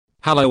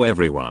Hello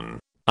everyone.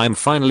 I'm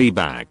finally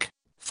back.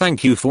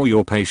 Thank you for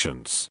your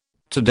patience.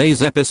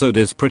 Today's episode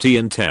is pretty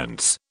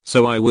intense,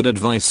 so I would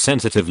advise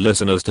sensitive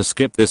listeners to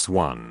skip this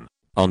one.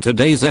 On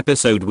today's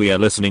episode we are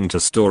listening to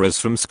stories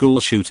from school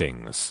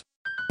shootings.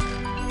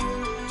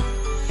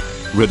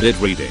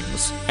 Reddit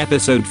Readings,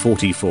 episode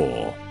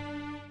 44.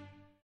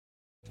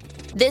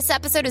 This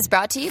episode is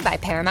brought to you by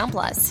Paramount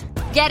Plus.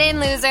 Get in,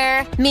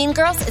 loser! Mean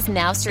Girls is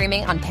now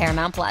streaming on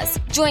Paramount Plus.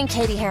 Join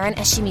Katie Heron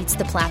as she meets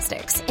the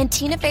plastics in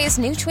Tina Fey's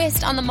new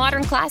twist on the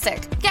modern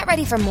classic. Get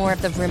ready for more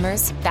of the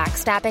rumors,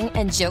 backstabbing,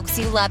 and jokes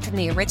you loved from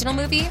the original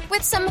movie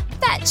with some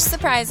fetch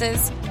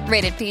surprises.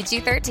 Rated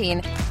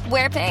PG-13.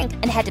 Wear pink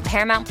and head to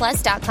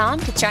ParamountPlus.com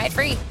to try it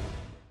free.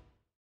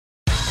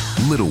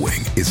 Little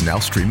Wing is now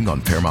streaming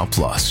on Paramount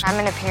Plus. I'm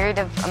in a period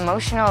of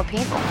emotional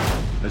upheaval.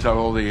 Is that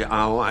all the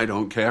I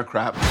don't care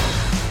crap?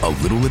 A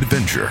little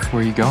adventure.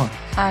 Where are you going?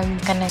 I'm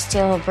gonna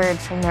steal a bird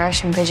from the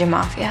Russian pigeon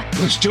mafia.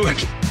 Let's do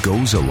it.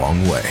 Goes a long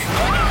way.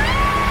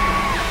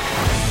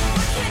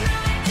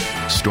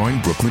 Starring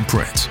Brooklyn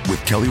Prince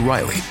with Kelly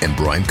Riley and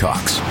Brian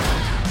Cox.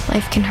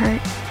 Life can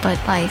hurt,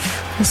 but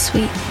life is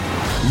sweet.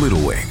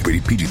 Little Wing,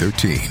 rated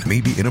PG-13,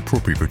 may be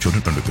inappropriate for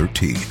children under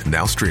 13.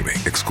 Now streaming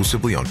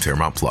exclusively on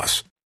Paramount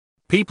Plus.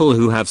 People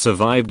who have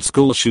survived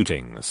school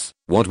shootings.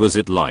 What was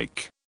it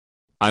like?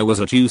 I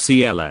was at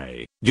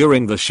UCLA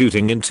during the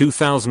shooting in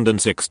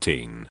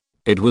 2016.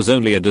 It was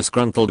only a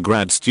disgruntled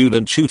grad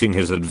student shooting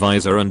his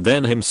advisor and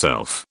then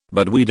himself,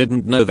 but we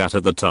didn't know that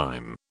at the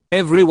time.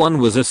 Everyone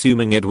was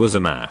assuming it was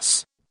a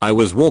mass. I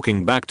was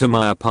walking back to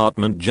my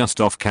apartment just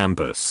off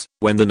campus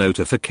when the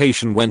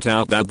notification went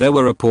out that there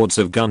were reports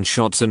of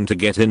gunshots and to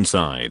get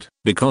inside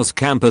because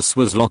campus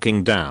was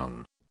locking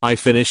down. I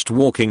finished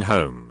walking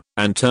home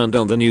and turned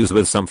on the news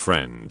with some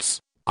friends.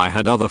 I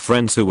had other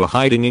friends who were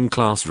hiding in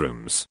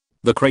classrooms.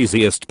 The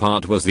craziest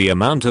part was the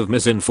amount of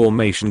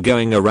misinformation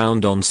going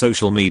around on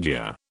social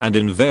media and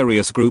in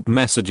various group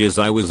messages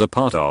I was a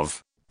part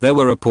of. There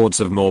were reports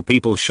of more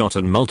people shot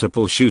and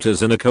multiple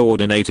shooters in a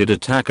coordinated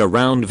attack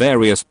around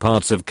various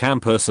parts of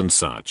campus and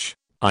such.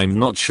 I'm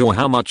not sure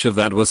how much of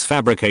that was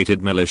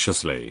fabricated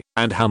maliciously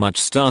and how much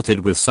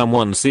started with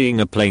someone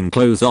seeing a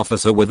plainclothes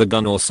officer with a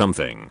gun or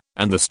something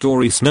and the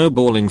story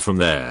snowballing from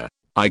there.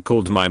 I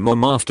called my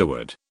mom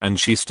afterward and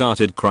she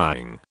started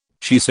crying.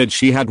 She said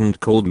she hadn't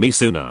called me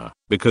sooner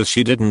because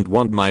she didn't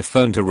want my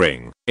phone to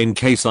ring in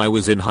case I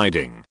was in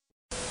hiding.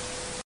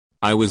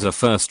 I was a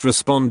first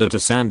responder to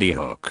Sandy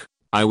Hook.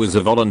 I was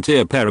a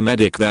volunteer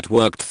paramedic that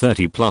worked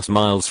 30+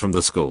 miles from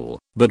the school,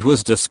 but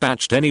was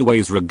dispatched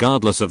anyways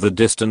regardless of the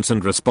distance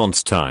and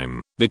response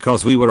time,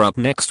 because we were up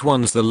next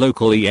once the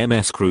local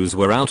EMS crews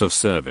were out of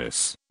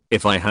service.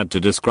 If I had to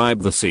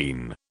describe the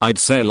scene, I'd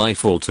say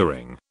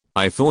life-altering.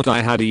 I thought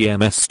I had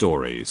EMS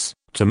stories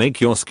to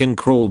make your skin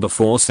crawl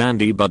before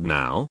Sandy, but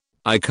now,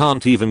 I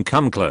can't even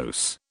come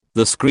close.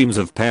 The screams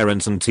of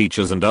parents and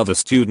teachers and other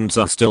students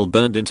are still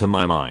burned into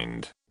my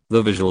mind.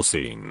 The visual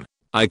scene.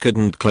 I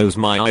couldn't close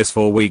my eyes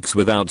for weeks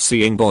without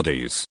seeing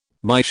bodies.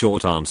 My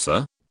short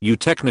answer? You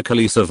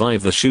technically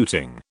survive the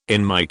shooting,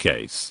 in my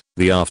case,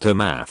 the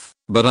aftermath,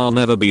 but I'll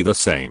never be the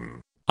same.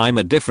 I'm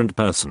a different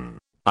person.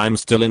 I'm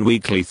still in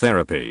weekly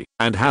therapy,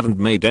 and haven't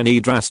made any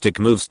drastic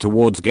moves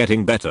towards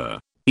getting better.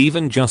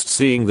 Even just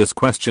seeing this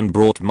question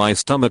brought my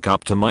stomach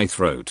up to my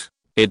throat.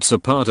 It's a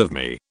part of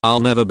me I'll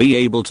never be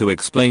able to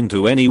explain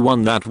to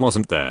anyone that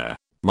wasn't there.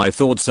 My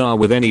thoughts are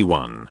with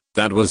anyone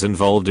that was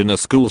involved in a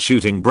school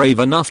shooting brave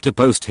enough to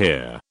post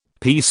here.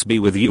 Peace be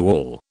with you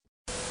all.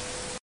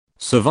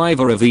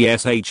 Survivor of the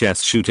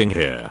SHS shooting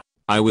here.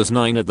 I was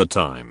 9 at the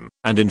time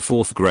and in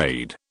 4th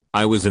grade.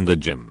 I was in the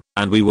gym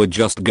and we were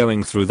just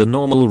going through the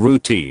normal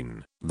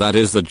routine. That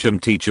is the gym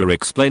teacher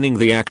explaining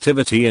the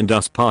activity and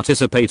us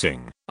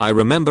participating. I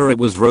remember it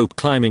was rope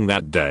climbing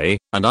that day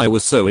and I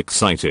was so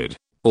excited.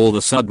 All of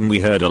a sudden we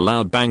heard a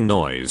loud bang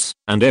noise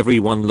and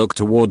everyone looked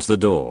towards the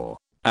door.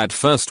 At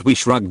first we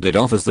shrugged it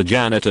off as the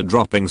janitor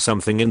dropping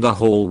something in the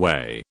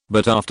hallway,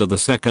 but after the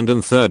second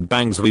and third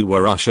bangs we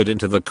were ushered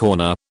into the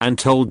corner and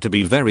told to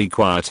be very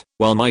quiet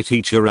while my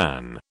teacher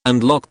ran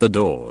and locked the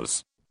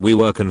doors. We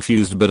were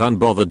confused but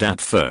unbothered at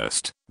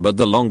first, but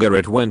the longer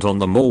it went on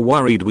the more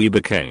worried we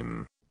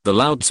became. The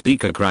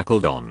loudspeaker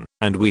crackled on,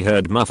 and we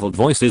heard muffled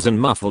voices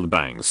and muffled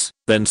bangs,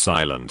 then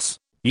silence.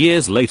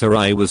 Years later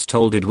I was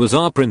told it was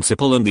our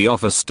principal and the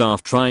office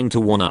staff trying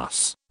to warn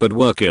us, but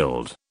were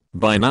killed.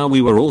 By now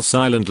we were all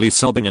silently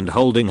sobbing and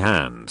holding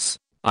hands.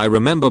 I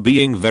remember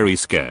being very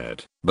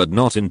scared, but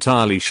not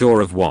entirely sure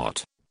of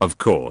what. Of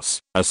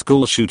course, a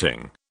school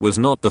shooting was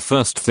not the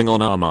first thing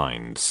on our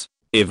minds.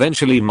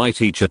 Eventually my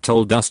teacher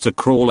told us to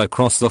crawl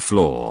across the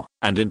floor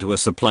and into a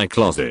supply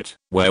closet,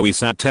 where we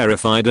sat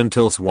terrified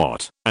until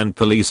SWAT and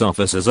police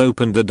officers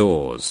opened the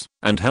doors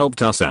and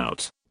helped us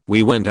out.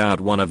 We went out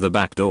one of the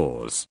back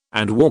doors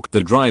and walked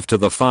the drive to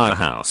the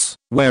firehouse,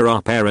 where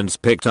our parents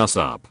picked us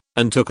up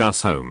and took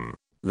us home.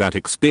 That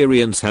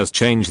experience has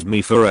changed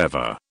me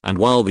forever, and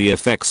while the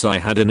effects I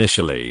had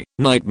initially,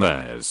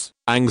 nightmares,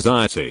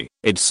 anxiety,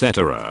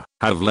 etc.,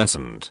 have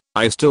lessened,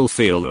 I still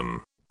feel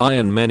them. I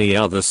and many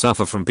others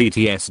suffer from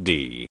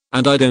PTSD,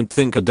 and I don't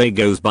think a day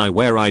goes by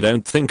where I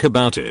don't think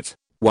about it.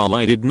 While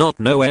I did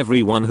not know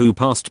everyone who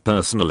passed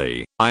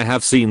personally, I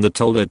have seen the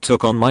toll it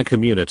took on my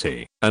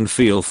community, and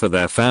feel for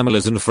their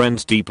families and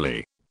friends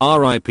deeply.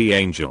 R.I.P.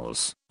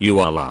 angels, you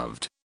are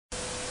loved.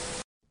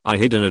 I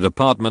hid in an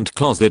apartment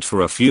closet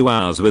for a few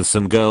hours with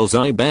some girls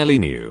I barely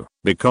knew,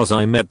 because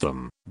I met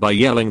them by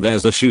yelling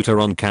 "There's a shooter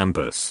on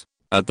campus"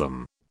 at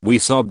them. We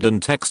sobbed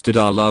and texted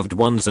our loved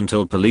ones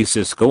until police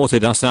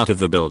escorted us out of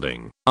the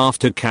building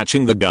after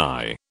catching the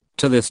guy.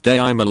 To this day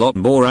I'm a lot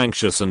more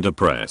anxious and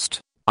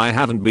depressed. I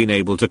haven't been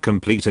able to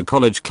complete a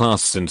college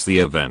class since the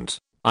event.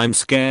 I'm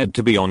scared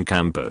to be on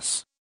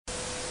campus.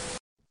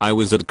 I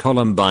was at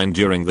Columbine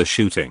during the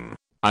shooting.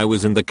 I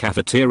was in the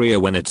cafeteria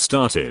when it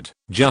started,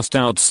 just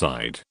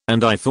outside,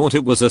 and I thought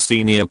it was a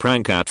senior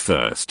prank at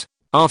first.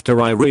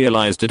 After I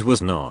realized it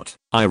was not,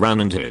 I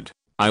ran and hid.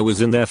 I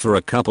was in there for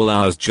a couple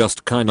hours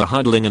just kinda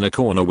huddling in a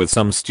corner with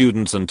some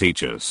students and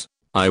teachers.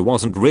 I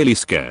wasn't really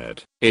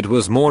scared. It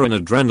was more an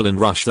adrenaline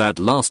rush that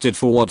lasted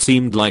for what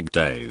seemed like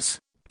days.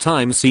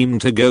 Time seemed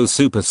to go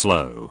super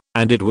slow,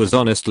 and it was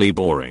honestly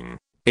boring.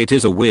 It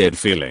is a weird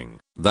feeling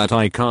that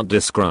I can't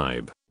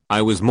describe.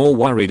 I was more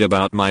worried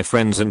about my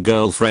friends and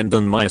girlfriend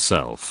than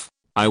myself.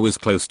 I was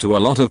close to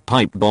a lot of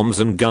pipe bombs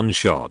and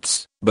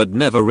gunshots, but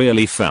never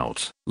really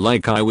felt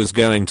like I was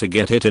going to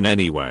get hit in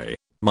any way.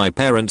 My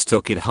parents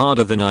took it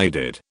harder than I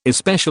did,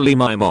 especially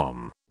my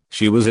mom.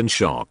 She was in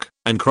shock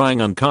and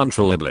crying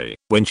uncontrollably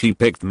when she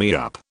picked me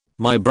up.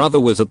 My brother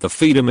was at the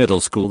feeder middle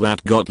school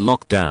that got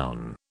locked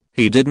down.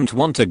 He didn't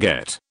want to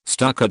get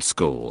stuck at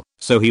school,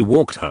 so he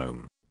walked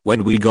home.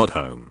 When we got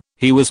home,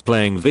 he was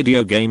playing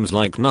video games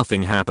like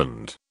nothing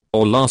happened.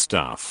 All our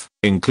stuff,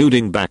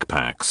 including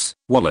backpacks,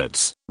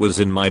 wallets, was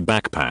in my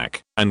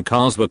backpack, and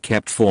cars were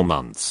kept for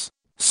months.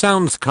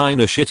 Sounds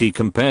kinda shitty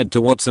compared to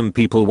what some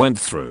people went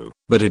through,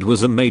 but it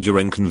was a major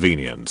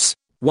inconvenience.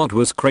 What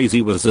was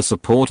crazy was the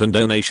support and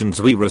donations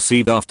we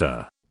received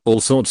after. All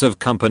sorts of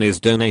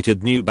companies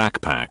donated new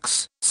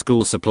backpacks,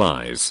 school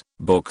supplies,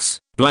 books,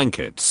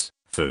 blankets,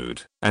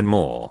 food, and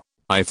more.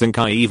 I think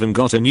I even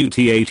got a new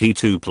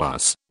T-82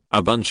 Plus.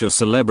 A bunch of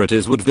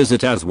celebrities would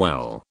visit as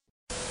well.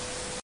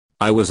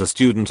 I was a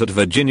student at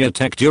Virginia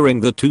Tech during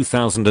the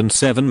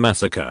 2007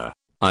 massacre.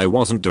 I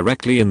wasn't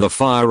directly in the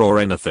fire or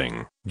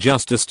anything,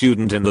 just a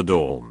student in the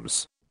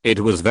dorms. It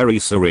was very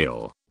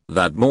surreal.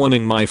 That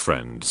morning my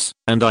friends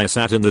and I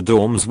sat in the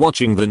dorms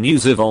watching the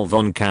news evolve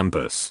on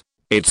campus.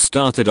 It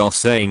started off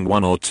saying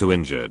 1 or 2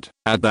 injured.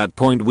 At that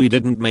point we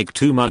didn't make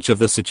too much of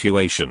the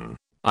situation.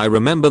 I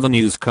remember the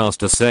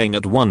newscaster saying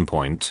at one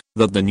point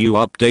that the new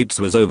updates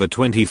was over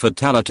 20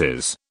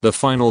 fatalities. The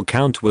final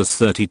count was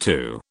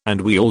 32,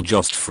 and we all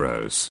just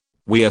froze.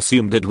 We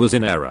assumed it was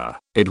in error.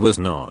 It was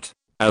not.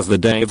 As the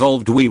day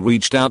evolved we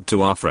reached out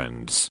to our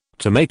friends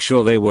to make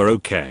sure they were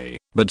okay,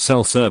 but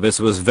cell service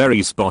was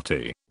very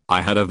spotty.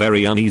 I had a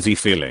very uneasy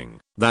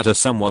feeling that a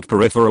somewhat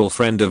peripheral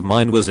friend of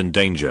mine was in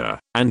danger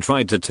and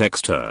tried to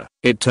text her.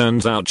 It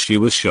turns out she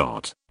was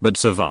shot, but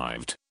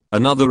survived.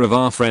 Another of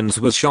our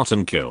friends was shot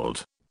and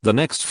killed. The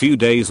next few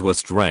days were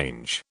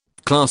strange.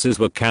 Classes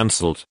were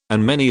cancelled,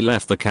 and many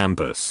left the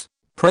campus.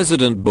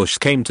 President Bush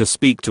came to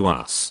speak to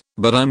us,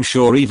 but I'm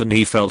sure even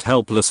he felt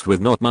helpless with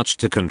not much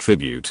to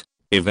contribute.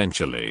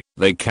 Eventually,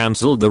 they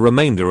cancelled the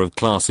remainder of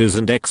classes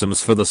and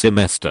exams for the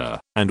semester,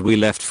 and we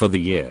left for the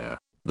year.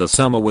 The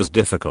summer was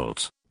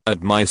difficult.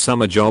 At my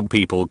summer job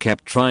people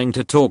kept trying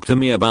to talk to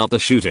me about the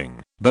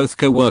shooting, both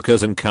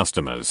coworkers and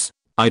customers.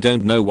 I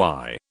don't know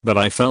why, but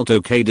I felt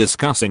okay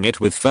discussing it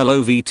with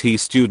fellow VT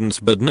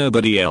students but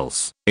nobody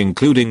else,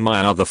 including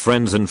my other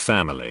friends and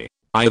family.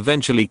 I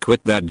eventually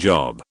quit that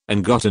job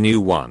and got a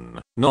new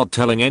one, not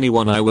telling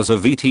anyone I was a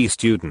VT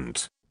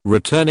student.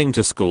 Returning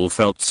to school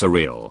felt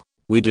surreal.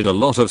 We did a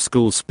lot of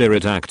school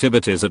spirit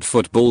activities at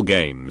football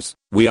games,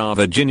 we are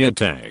Virginia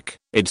Tech,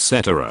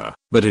 etc.,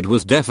 but it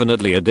was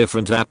definitely a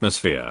different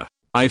atmosphere.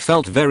 I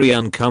felt very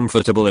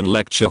uncomfortable in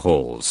lecture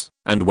halls,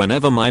 and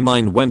whenever my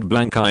mind went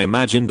blank I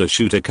imagined a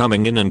shooter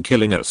coming in and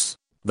killing us.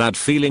 That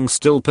feeling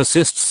still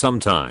persists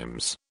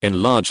sometimes.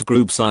 In large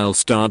groups I'll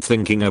start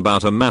thinking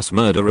about a mass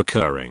murder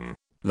occurring.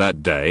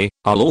 That day,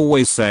 I'll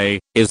always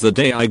say, is the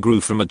day I grew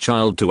from a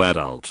child to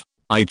adult.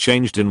 I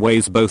changed in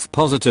ways both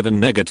positive and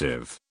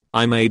negative.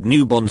 I made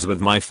new bonds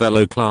with my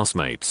fellow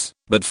classmates,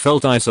 but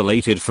felt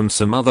isolated from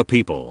some other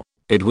people.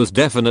 It was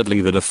definitely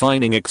the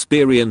defining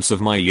experience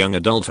of my young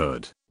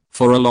adulthood.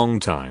 For a long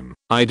time,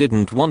 I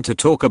didn't want to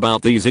talk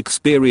about these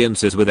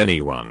experiences with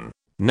anyone.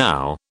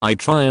 Now, I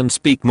try and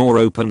speak more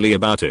openly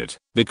about it,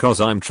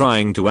 because I'm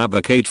trying to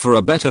advocate for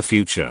a better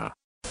future.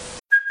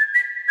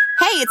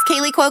 Hey, it's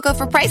Kaylee Cuoco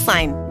for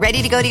Priceline.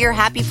 Ready to go to your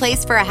happy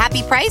place for a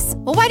happy price?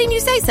 Well, why didn't you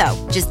say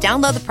so? Just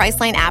download the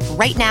Priceline app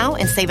right now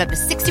and save up to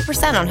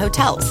 60% on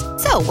hotels.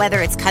 So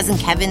whether it's Cousin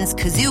Kevin's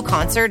Kazoo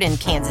Concert in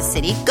Kansas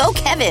City, go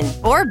Kevin,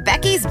 or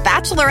Becky's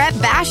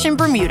Bachelorette Bash in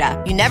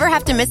Bermuda, you never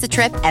have to miss a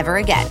trip ever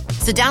again.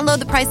 So download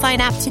the Priceline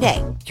app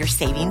today. Your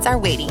savings are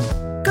waiting.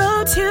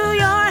 Go to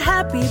your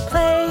happy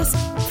place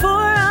for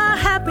a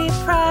happy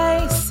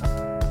price.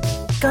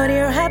 Go to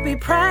your happy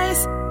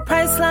price,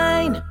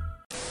 Priceline.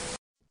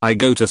 I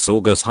go to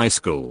Saugus High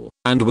School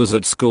and was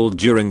at school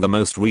during the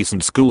most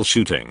recent school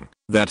shooting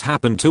that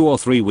happened 2 or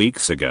 3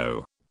 weeks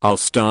ago. I'll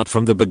start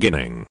from the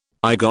beginning.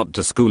 I got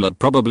to school at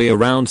probably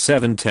around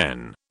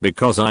 7:10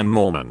 because I'm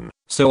Mormon,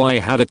 so I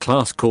had a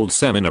class called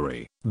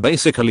seminary,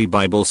 basically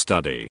Bible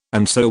study,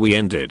 and so we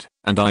ended,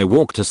 and I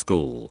walked to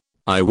school.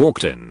 I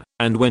walked in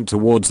and went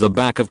towards the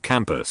back of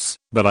campus,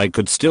 but I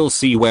could still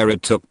see where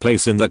it took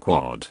place in the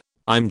quad.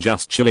 I'm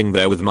just chilling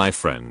there with my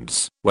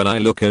friends when I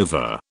look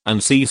over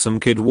and see some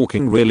kid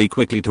walking really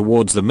quickly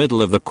towards the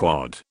middle of the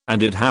quad,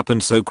 and it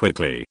happened so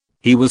quickly.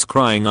 He was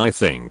crying, I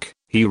think.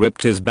 He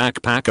ripped his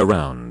backpack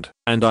around,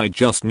 and I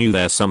just knew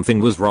there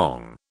something was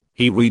wrong.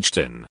 He reached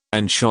in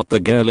and shot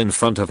the girl in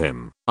front of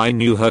him. I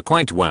knew her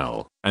quite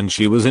well, and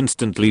she was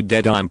instantly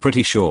dead, I'm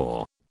pretty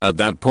sure. At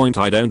that point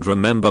I don't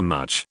remember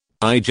much.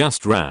 I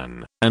just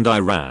ran, and I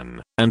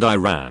ran, and I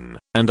ran,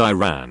 and I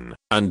ran,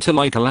 until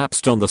I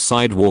collapsed on the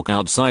sidewalk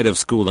outside of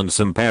school and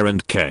some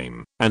parent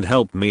came and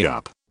helped me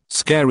up.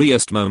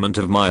 Scariest moment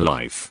of my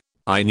life.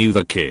 I knew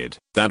the kid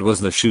that was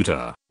the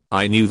shooter.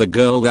 I knew the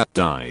girl that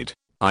died.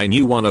 I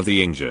knew one of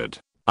the injured.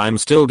 I'm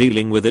still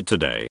dealing with it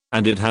today,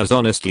 and it has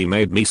honestly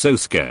made me so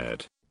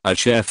scared. A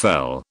chair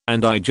fell,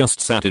 and I just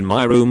sat in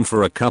my room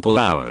for a couple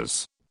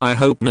hours. I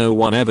hope no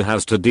one ever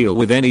has to deal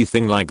with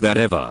anything like that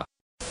ever.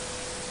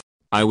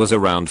 I was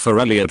around for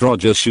Elliot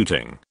Rogers'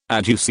 shooting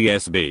at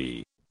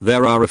UCSB.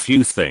 There are a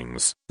few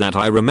things that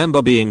I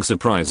remember being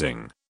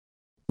surprising.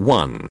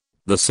 1.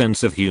 The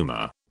sense of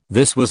humor.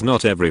 This was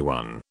not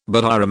everyone,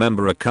 but I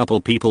remember a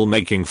couple people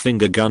making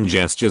finger gun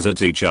gestures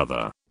at each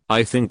other.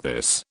 I think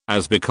this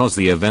as because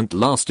the event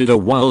lasted a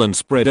while and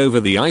spread over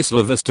the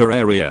Isla Vista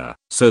area,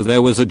 so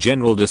there was a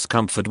general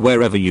discomfort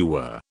wherever you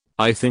were.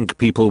 I think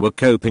people were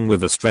coping with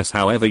the stress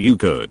however you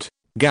could.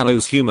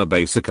 Gallows humor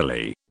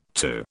basically.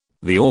 2.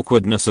 The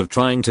awkwardness of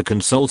trying to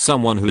console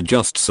someone who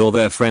just saw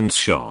their friends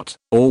shot,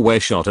 or were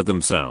shot at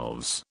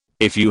themselves.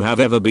 If you have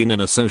ever been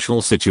in a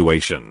social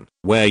situation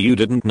where you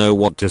didn't know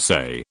what to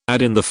say,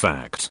 add in the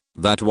fact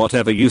that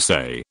whatever you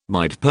say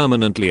might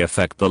permanently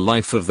affect the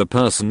life of the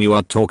person you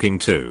are talking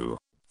to.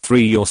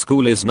 3. Your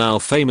school is now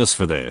famous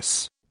for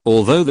this.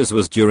 Although this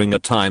was during a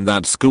time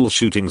that school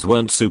shootings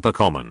weren't super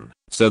common,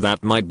 so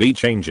that might be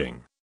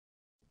changing.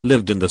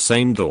 Lived in the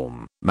same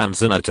dorm,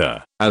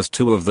 Manzanita, as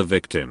 2 of the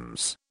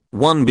victims.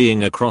 One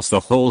being across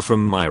the hall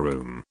from my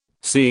room.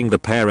 Seeing the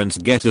parents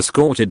get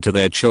escorted to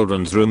their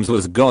children's rooms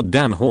was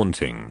goddamn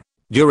haunting.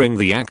 During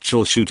the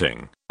actual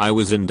shooting, I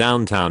was in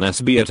downtown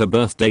SB at a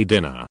birthday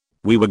dinner.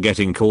 We were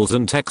getting calls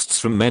and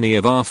texts from many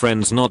of our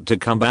friends not to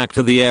come back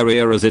to the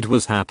area as it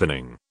was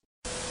happening.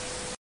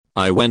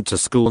 I went to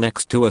school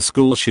next to a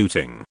school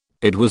shooting.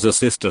 It was a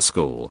sister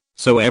school,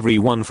 so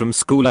everyone from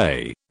school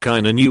A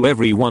kinda knew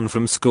everyone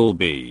from school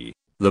B.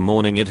 The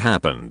morning it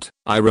happened,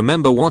 I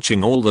remember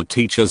watching all the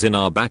teachers in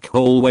our back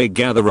hallway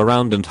gather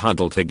around and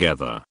huddle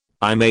together.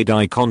 I made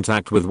eye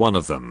contact with one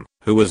of them,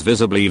 who was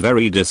visibly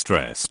very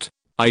distressed.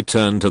 I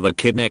turned to the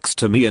kid next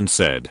to me and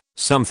said,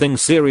 "Something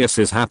serious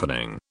is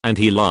happening," and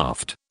he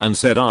laughed and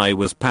said I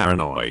was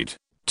paranoid.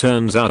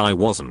 Turns out I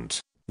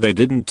wasn't. They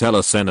didn't tell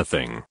us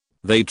anything.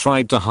 They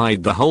tried to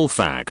hide the whole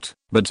fact,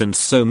 but since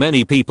so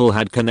many people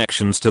had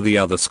connections to the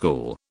other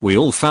school, we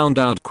all found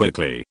out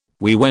quickly.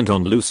 We went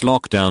on loose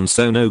lockdown,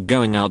 so no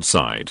going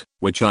outside,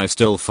 which I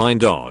still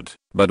find odd,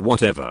 but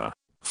whatever.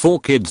 4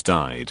 kids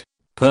died.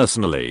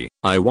 Personally,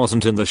 I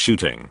wasn't in the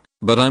shooting,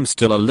 but I'm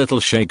still a little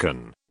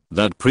shaken.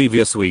 That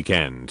previous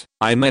weekend,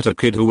 I met a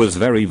kid who was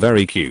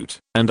very cute,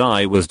 and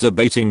I was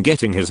debating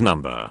getting his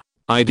number.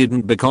 I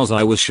didn't because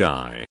I was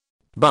shy.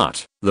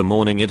 But, the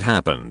morning it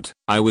happened,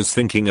 I was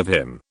thinking of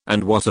him,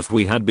 and what if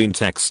we had been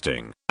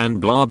texting, and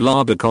blah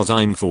blah because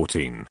I'm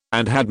 14,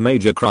 and had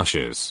major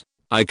crushes.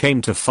 I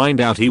came to find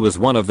out he was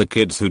one of the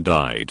kids who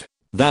died.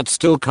 That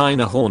still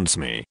kinda haunts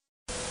me.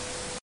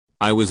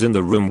 I was in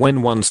the room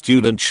when one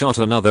student shot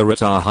another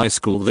at our high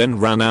school, then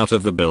ran out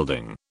of the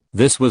building.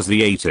 This was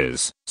the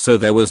 80s, so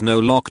there was no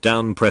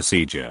lockdown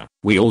procedure.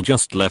 We all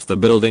just left the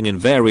building in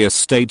various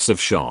states of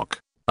shock.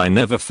 I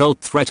never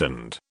felt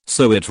threatened,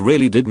 so it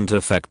really didn't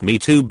affect me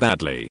too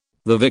badly.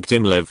 The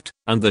victim lived,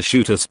 and the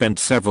shooter spent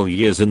several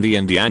years in the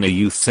Indiana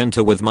Youth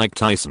Center with Mike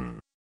Tyson.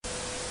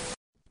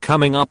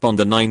 Coming up on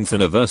the 9th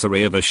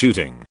anniversary of a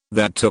shooting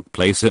that took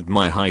place at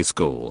my high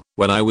school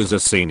when I was a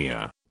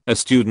senior, a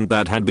student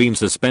that had been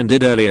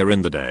suspended earlier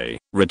in the day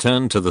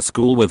returned to the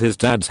school with his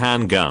dad's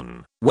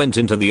handgun, went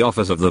into the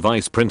office of the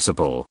vice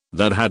principal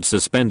that had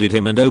suspended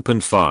him and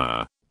opened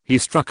fire. He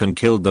struck and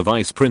killed the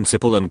vice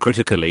principal and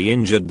critically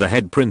injured the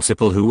head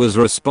principal, who was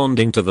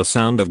responding to the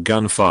sound of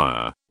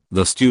gunfire.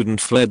 The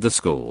student fled the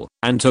school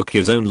and took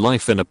his own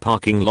life in a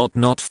parking lot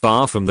not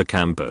far from the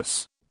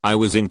campus. I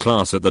was in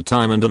class at the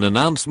time and an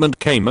announcement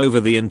came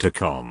over the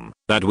intercom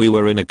that we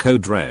were in a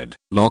code red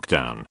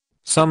lockdown.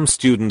 Some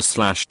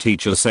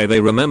students/teachers say they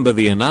remember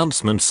the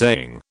announcement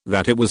saying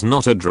that it was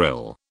not a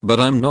drill, but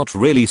I'm not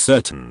really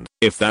certain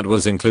if that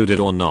was included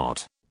or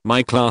not.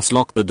 My class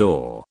locked the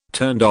door,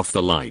 turned off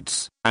the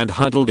lights, and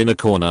huddled in a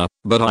corner,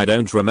 but I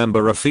don't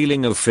remember a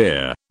feeling of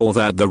fear or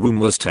that the room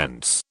was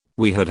tense.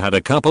 We had had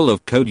a couple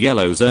of code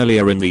yellows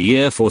earlier in the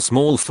year for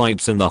small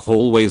fights in the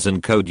hallways,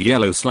 and code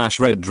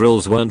yellow/red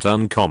drills weren't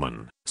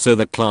uncommon, so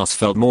the class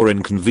felt more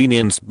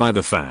inconvenienced by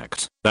the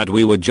fact that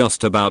we were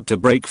just about to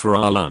break for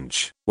our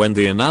lunch when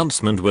the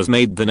announcement was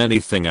made than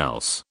anything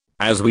else.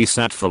 As we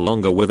sat for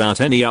longer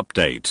without any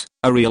update,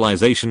 a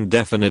realization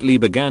definitely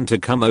began to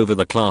come over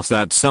the class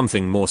that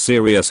something more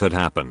serious had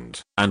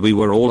happened, and we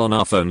were all on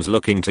our phones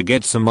looking to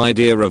get some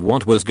idea of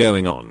what was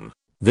going on.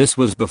 This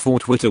was before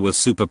Twitter was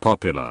super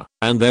popular,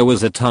 and there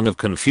was a ton of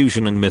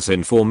confusion and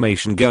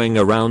misinformation going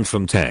around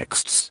from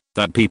texts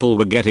that people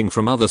were getting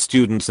from other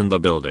students in the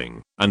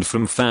building, and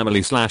from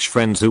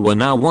family/friends who were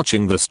now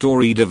watching the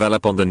story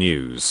develop on the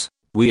news.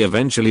 We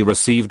eventually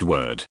received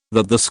word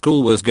that the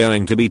school was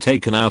going to be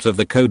taken out of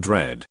the code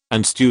red,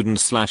 and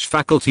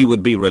students/faculty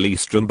would be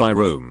released room by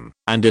room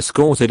and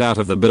escorted out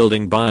of the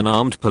building by an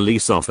armed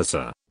police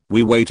officer.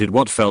 We waited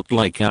what felt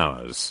like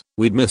hours.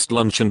 We'd missed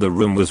lunch and the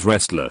room was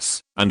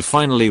restless, and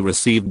finally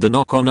received the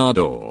knock on our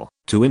door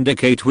to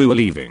indicate we were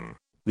leaving.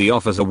 The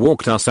officer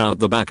walked us out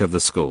the back of the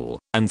school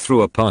and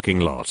through a parking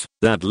lot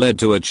that led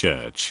to a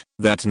church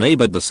that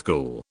neighbored the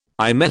school.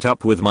 I met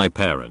up with my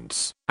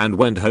parents and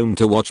went home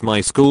to watch my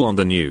school on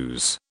the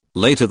news.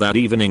 Later that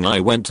evening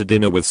I went to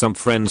dinner with some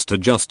friends to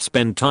just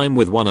spend time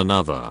with one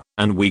another,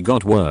 and we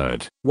got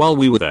word while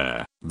we were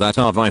there that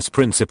our vice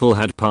principal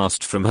had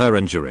passed from her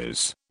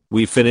injuries.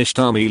 We finished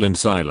our meal in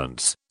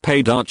silence,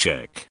 paid our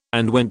check,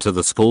 and went to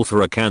the school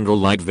for a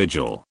candlelight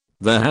vigil.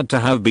 There had to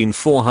have been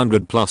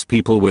 400 plus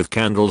people with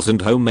candles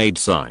and homemade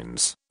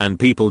signs, and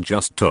people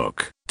just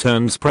took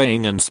turns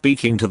praying and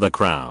speaking to the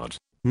crowd.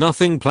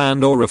 Nothing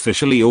planned or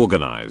officially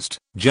organized,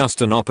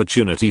 just an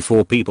opportunity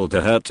for people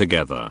to hurt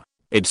together.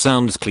 It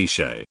sounds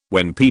cliche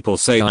when people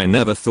say I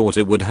never thought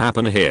it would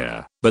happen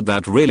here, but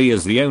that really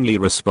is the only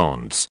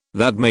response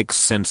that makes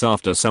sense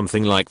after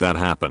something like that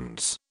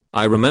happens.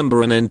 I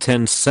remember an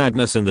intense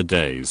sadness in the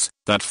days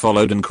that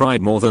followed and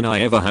cried more than I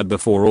ever had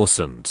before or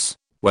since.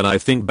 When I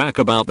think back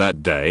about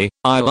that day,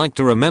 I like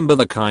to remember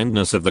the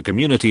kindness of the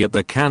community at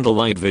the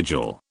candlelight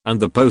vigil, and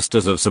the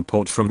posters of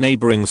support from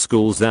neighboring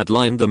schools that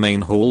lined the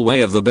main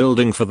hallway of the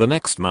building for the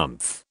next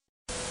month.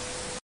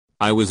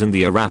 I was in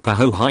the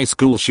Arapahoe High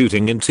School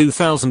shooting in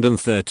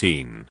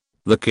 2013.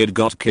 The kid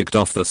got kicked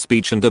off the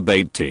speech and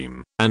debate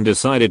team and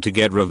decided to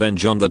get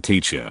revenge on the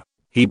teacher.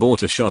 He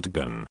bought a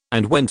shotgun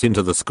and went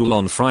into the school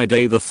on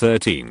Friday the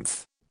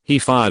 13th. He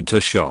fired 2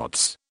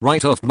 shots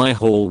right off my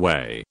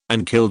hallway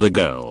and killed a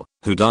girl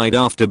who died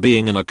after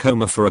being in a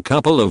coma for a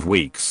couple of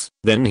weeks.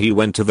 Then he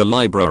went to the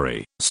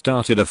library,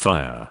 started a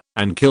fire,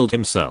 and killed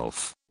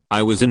himself.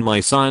 I was in my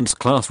science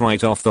class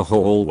right off the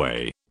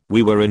hallway.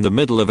 We were in the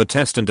middle of a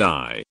test and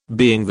I,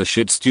 being the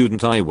shit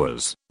student I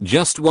was,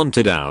 just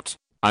wanted out.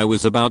 I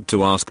was about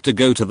to ask to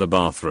go to the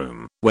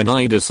bathroom when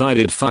I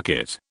decided fuck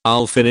it,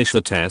 I'll finish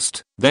the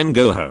test, then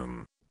go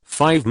home.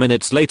 5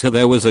 minutes later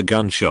there was a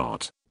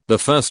gunshot. The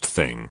first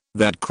thing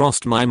that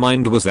crossed my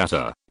mind was that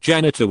a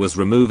janitor was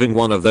removing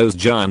one of those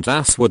giant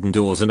ass wooden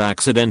doors and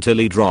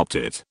accidentally dropped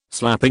it,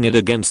 slapping it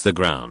against the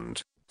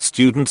ground.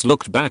 Students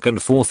looked back and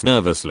forth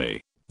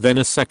nervously. Then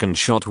a second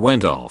shot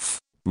went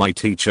off. My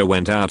teacher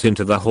went out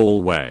into the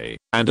hallway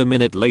and a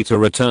minute later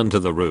returned to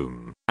the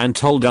room and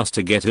told us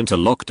to get into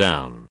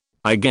lockdown.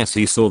 I guess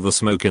he saw the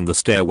smoke in the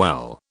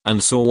stairwell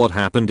and saw what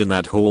happened in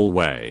that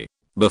hallway.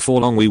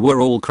 Before long we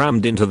were all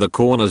crammed into the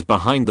corners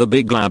behind the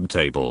big lab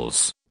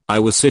tables. I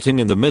was sitting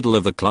in the middle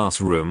of the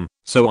classroom,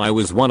 so I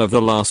was one of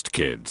the last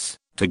kids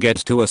to get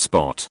to a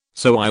spot,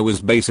 so I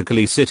was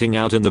basically sitting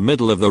out in the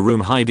middle of the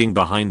room hiding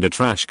behind a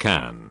trash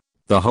can.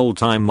 The whole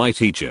time my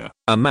teacher,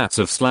 a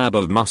massive slab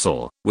of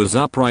muscle, was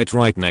upright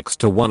right next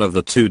to one of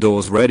the 2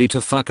 doors ready to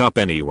fuck up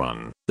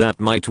anyone that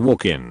might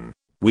walk in.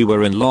 We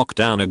were in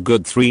lockdown a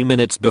good 3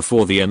 minutes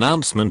before the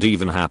announcement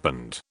even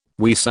happened.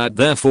 We sat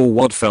there for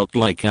what felt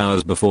like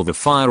hours before the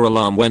fire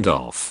alarm went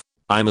off.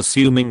 I'm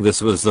assuming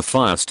this was the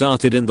fire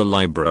started in the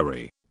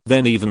library.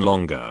 Then even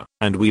longer,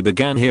 and we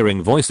began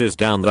hearing voices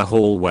down the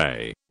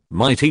hallway.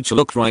 My teacher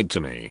looked right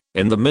to me,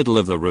 in the middle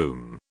of the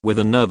room, with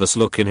a nervous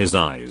look in his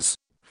eyes.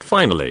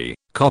 Finally,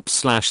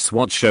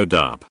 cops/SWAT showed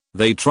up.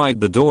 They tried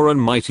the door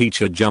and my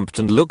teacher jumped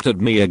and looked at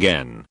me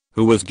again,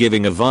 who was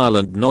giving a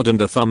violent nod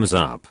and a thumbs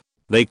up.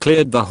 They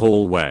cleared the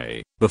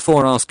hallway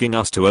before asking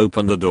us to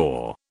open the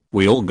door.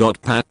 We all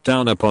got pat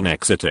down upon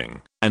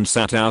exiting and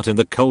sat out in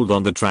the cold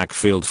on the track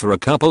field for a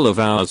couple of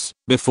hours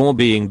before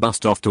being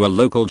bussed off to a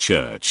local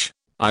church.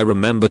 I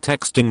remember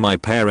texting my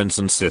parents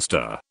and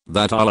sister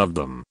that I loved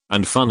them,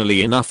 and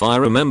funnily enough I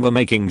remember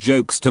making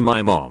jokes to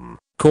my mom,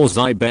 cause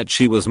I bet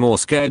she was more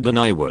scared than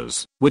I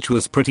was, which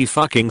was pretty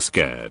fucking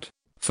scared.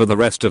 For the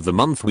rest of the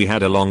month we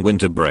had a long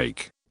winter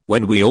break.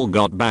 When we all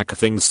got back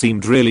things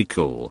seemed really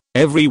cool.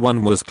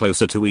 Everyone was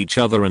closer to each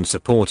other and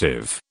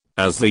supportive.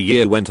 As the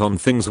year went on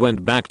things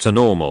went back to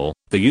normal,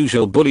 the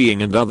usual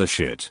bullying and other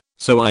shit,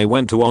 so I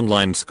went to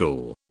online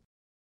school.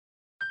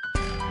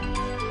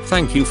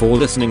 Thank you for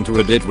listening to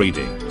Reddit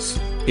Readings.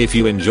 If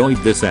you enjoyed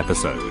this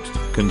episode,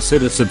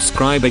 consider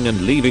subscribing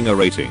and leaving a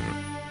rating.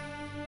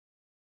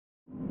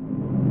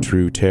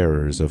 True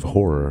terrors of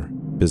horror,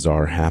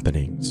 bizarre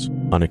happenings,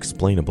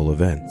 unexplainable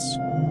events.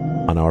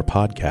 On our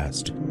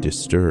podcast,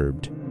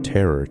 Disturbed,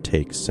 terror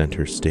takes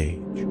center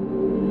stage.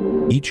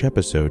 Each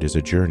episode is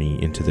a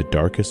journey into the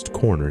darkest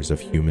corners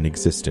of human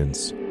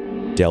existence,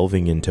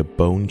 delving into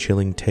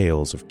bone-chilling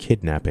tales of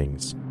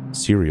kidnappings,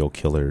 serial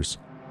killers,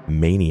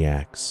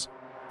 maniacs,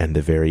 and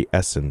the very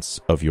essence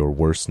of your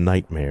worst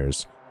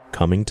nightmares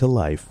coming to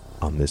life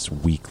on this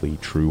weekly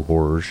true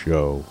horror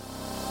show.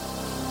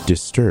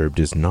 Disturbed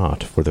is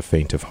not for the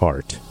faint of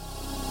heart.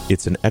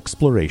 It's an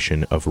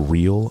exploration of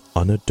real,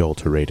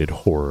 unadulterated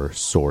horror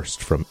sourced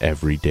from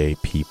everyday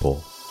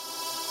people.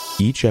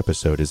 Each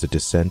episode is a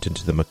descent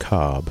into the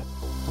macabre,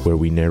 where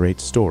we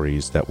narrate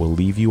stories that will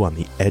leave you on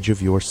the edge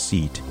of your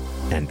seat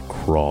and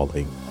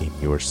crawling in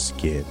your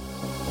skin.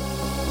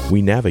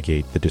 We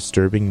navigate the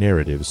disturbing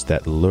narratives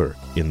that lurk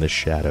in the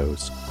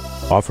shadows,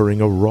 offering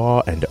a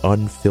raw and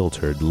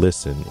unfiltered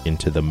listen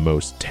into the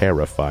most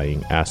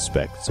terrifying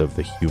aspects of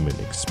the human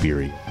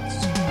experience.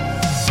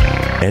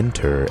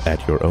 Enter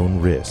at your own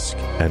risk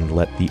and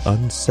let the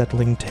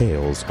unsettling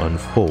tales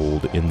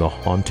unfold in the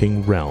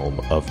haunting realm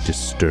of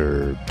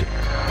Disturbed.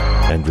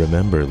 And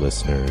remember,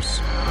 listeners,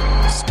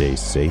 stay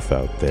safe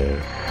out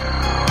there.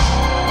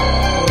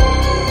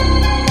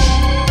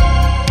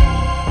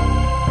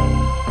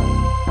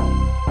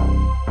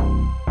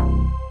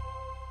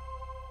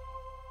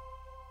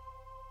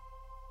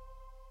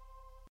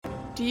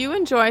 Do you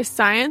enjoy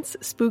science,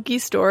 spooky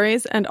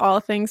stories, and all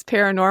things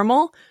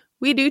paranormal?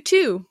 We do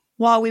too.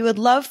 While we would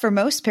love for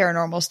most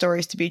paranormal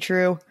stories to be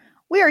true,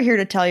 we are here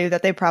to tell you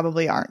that they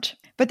probably aren't.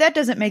 But that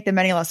doesn't make them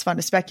any less fun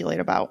to speculate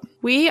about.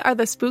 We are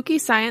the Spooky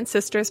Science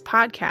Sisters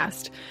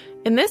podcast.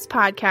 In this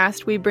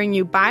podcast, we bring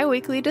you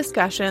bi-weekly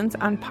discussions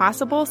on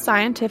possible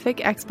scientific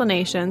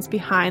explanations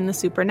behind the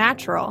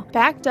supernatural.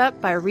 Backed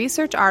up by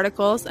research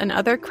articles and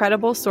other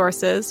credible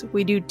sources,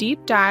 we do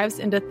deep dives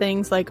into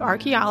things like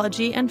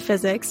archaeology and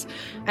physics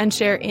and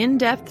share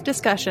in-depth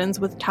discussions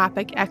with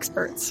topic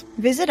experts.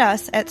 Visit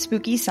us at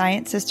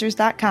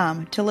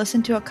SpookyScienceSisters.com to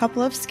listen to a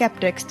couple of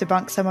skeptics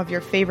debunk some of your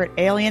favorite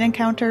alien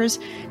encounters,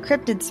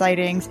 cryptid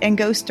sightings, and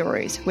ghost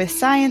stories with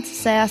science,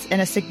 sass,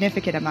 and a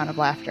significant amount of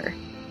laughter.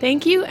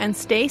 Thank you, and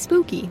stay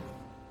spooky.